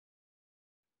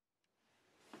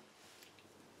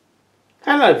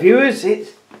Hello viewers,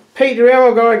 it's Peter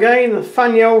Elgar again, the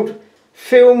funny old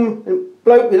film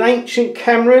bloke with ancient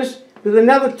cameras with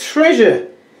another treasure.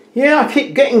 Yeah, I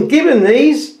keep getting given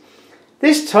these.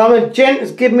 This time a gent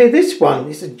has given me this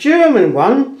one. It's a German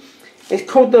one. It's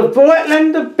called the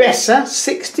Voigtlander Bessa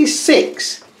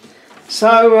 66.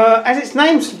 So as its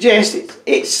name suggests,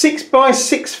 it's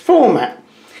 6x6 format.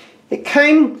 It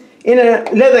came in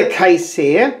a leather case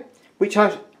here, which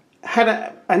I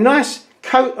had a nice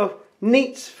coat of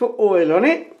Neats for oil on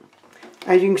it.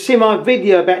 As you can see my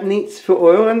video about Neats for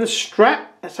oil, and the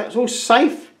strap, so it's all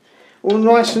safe, all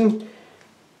nice and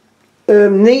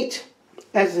neat,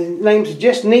 as the name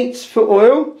suggests, Neats for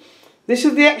oil. This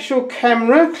is the actual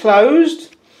camera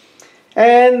closed,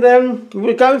 and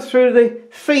we'll go through the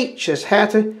features, how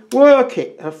to work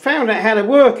it. I've found out how to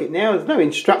work it now. There's no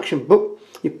instruction book.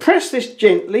 You press this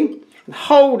gently and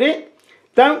hold it.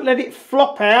 Don't let it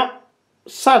flop out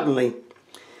suddenly.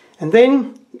 And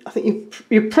then I think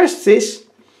you press this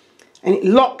and it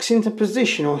locks into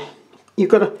position, or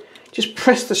you've got to just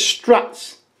press the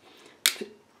struts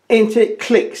until it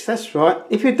clicks. That's right.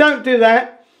 If you don't do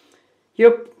that,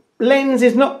 your lens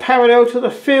is not parallel to the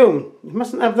film. You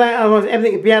mustn't have that, otherwise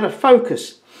everything will be out of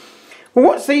focus. Well,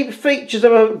 what's the features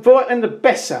of a Voigtlander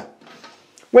Bessa?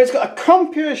 Well, it's got a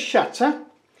computer shutter,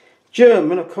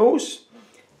 German of course.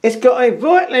 It's got a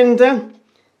Voigtlander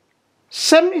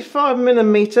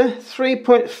 75mm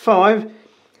 3.5,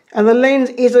 and the lens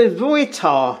is a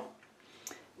Voigtar.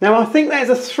 Now I think that is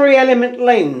a 3-element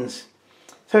lens,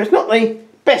 so it's not the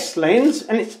best lens,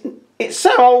 and it's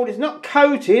so old it's not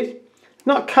coated.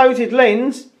 Not a coated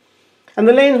lens, and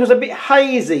the lens was a bit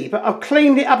hazy, but I've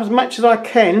cleaned it up as much as I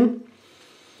can.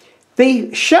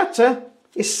 The shutter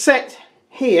is set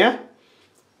here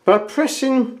by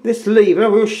pressing this lever.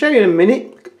 We'll show you in a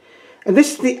minute. And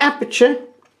this is the aperture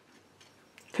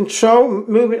control.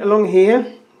 Move it along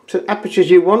here to the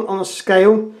apertures you want on a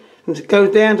scale, and it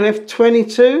goes down to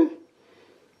f22.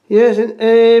 Yes,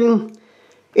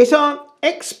 it's our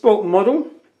export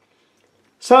model.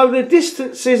 So the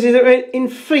distances are in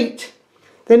feet,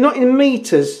 they're not in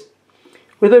meters,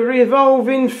 with a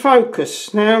revolving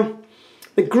focus. Now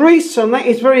the grease on that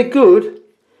is very good,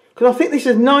 because I think this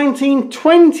is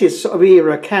 1920s sort of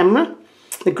era camera.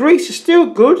 The grease is still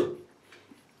good.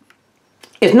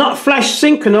 It's not flash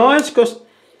synchronized, because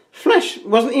flash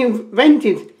wasn't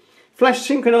invented. Flash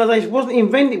synchronization wasn't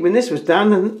invented when this was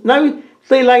done, and no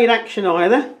delayed action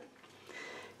either.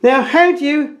 Now how do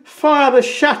you fire the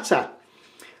shutter?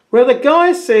 Well, the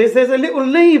guy says there's a little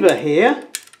lever here.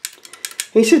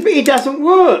 He says, but it doesn't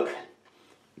work.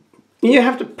 You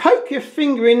have to poke your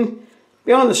finger in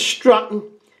behind the strut and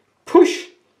push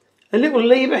a little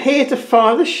lever here to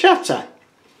fire the shutter.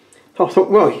 So I thought,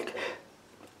 well,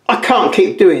 I can't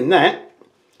keep doing that.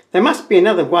 There must be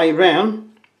another way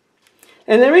round.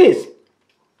 And there is.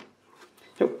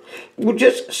 So we'll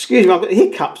just, excuse me, I've got the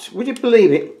hiccups. Would you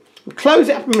believe it? We'll close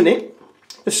it up a minute.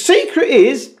 The secret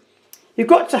is, you've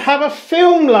got to have a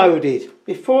film loaded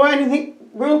before anything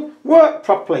will work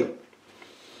properly.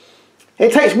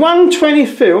 It takes 120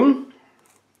 film.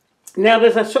 Now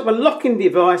there's a sort of a locking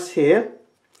device here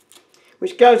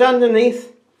which goes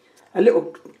underneath a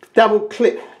little double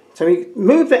clip. So you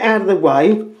move that out of the way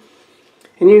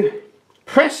and you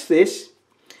press this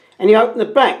and you open the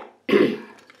back. And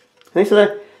this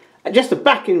is just a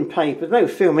backing paper, there's no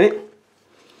film in it.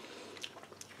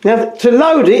 Now to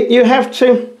load it you have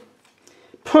to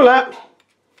pull up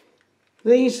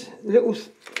these little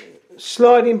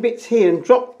sliding bits here and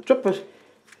drop a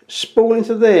spool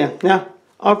into there. Now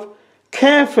I've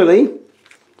carefully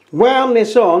wound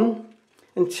this on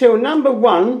until number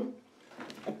 1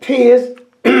 appears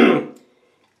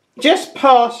just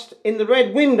past in the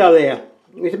red window there.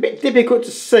 It's a bit difficult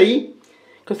to see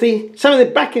because some of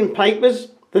the backing papers,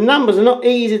 the numbers are not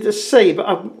easy to see,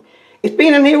 but it's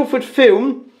been an Ilford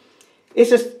film.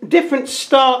 It's a different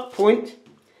start point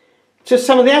to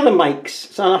some of the other makes,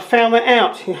 so I found that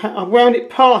out. I wound it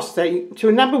past there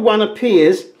till number 1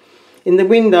 appears in the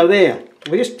window there.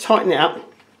 We just tighten it up.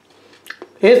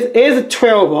 Here's a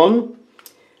 12 on,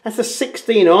 that's a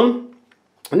 16 on,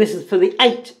 and this is for the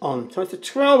 8 on. So it's a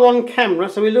 12 on camera,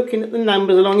 so we're looking at the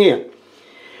numbers along here.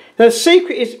 Now the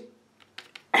secret is,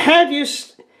 how do you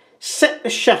set the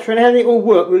shutter and how does it all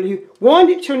work? Well, you wind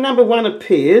it till number 1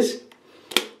 appears,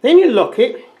 then you lock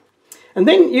it, and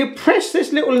then you press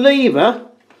this little lever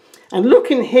and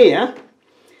look in here,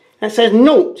 that says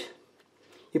 0.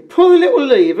 You pull the little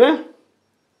lever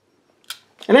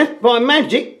and that's by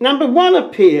magic number 1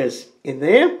 appears in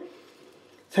there.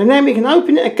 So now we can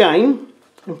open it again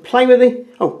and play with the,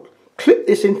 clip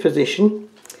this in position,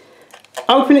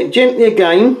 open it gently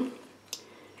again,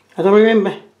 as I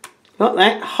remember, like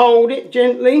that. Hold it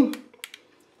gently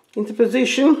into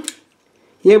position.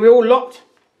 Yeah, we're all locked.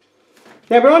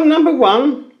 Now we're on number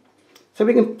 1, so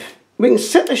we can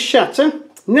set the shutter.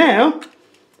 Now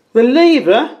the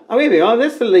lever, oh here we are,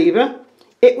 there's the lever.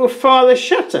 It will fire the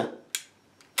shutter.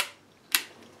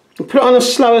 And put it on a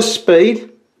slower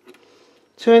speed.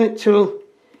 Turn it till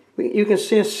you can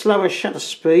see a slower shutter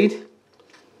speed.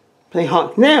 Play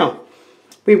high. Now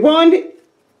we wind it,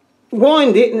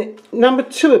 and number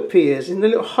 2 appears in the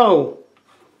little hole.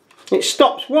 It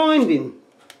stops winding.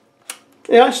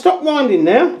 Yeah, I stopped winding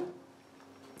now.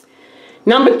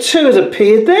 Number 2 has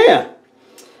appeared there.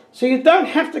 So you don't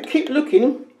have to keep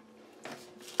looking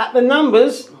at the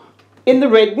numbers in the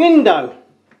red window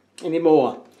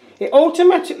anymore. It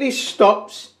automatically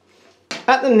stops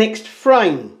at the next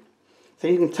frame. So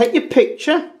you can take your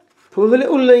picture, pull the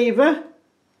little lever.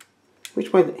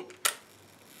 Which way?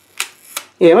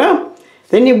 Here we are.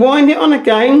 Then you wind it on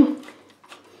again.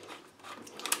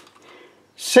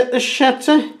 Set the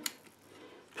shutter.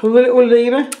 Pull the little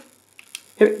lever.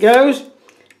 Here it goes.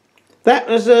 That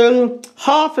was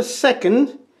half a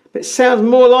second, but it sounds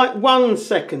more like 1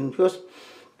 second because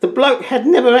the bloke had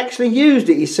never actually used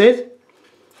it, he said.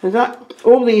 And that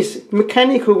all these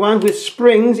mechanical ones with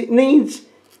springs, it needs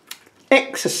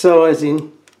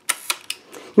exercising.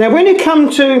 Now when you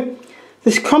come to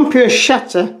this computer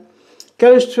shutter,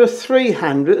 goes to a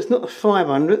 300, it's not a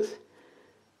 500th.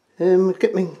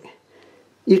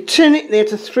 You turn it there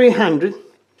to 300.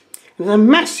 There's a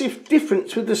massive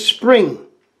difference with the spring.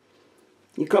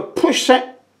 You've got to push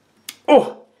that,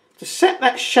 to set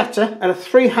that shutter at a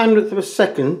 300th of a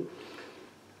second.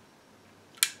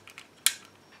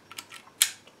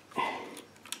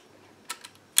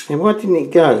 And why didn't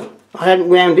it go? I hadn't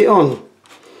wound it on.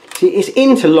 See, it's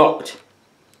interlocked.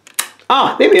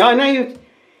 Ah, there we are. Now you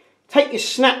take your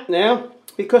snap now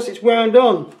because it's wound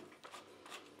on.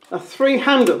 A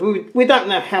 300, we don't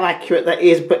know how accurate that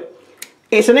is, but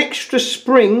it's an extra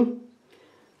spring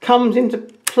comes into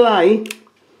play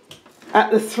at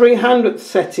the 300th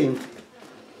setting.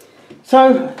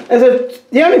 So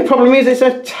the only problem is it's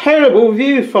a terrible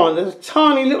viewfinder. There's a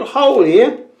tiny little hole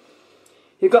here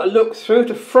you've got to look through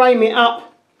to frame it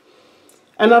up.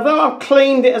 And although I've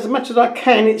cleaned it as much as I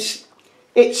can, it's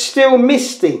still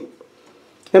misty.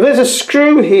 Now there's a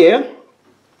screw here,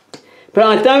 but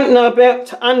I don't know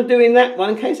about undoing that one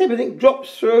in case everything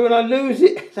drops through and I lose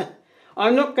it.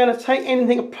 I'm not going to take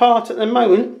anything apart at the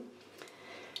moment.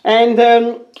 And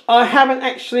I haven't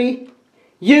actually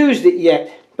used it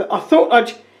yet, but I thought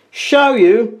I'd show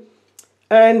you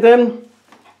and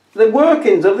the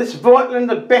workings of this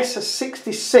Voigtlander Bessa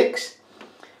 66,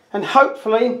 and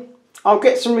hopefully I'll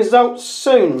get some results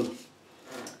soon.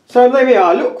 So there we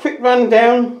are, a little quick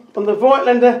rundown on the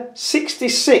Voigtlander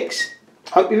 66.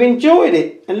 Hope you've enjoyed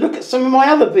it and look at some of my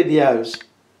other videos.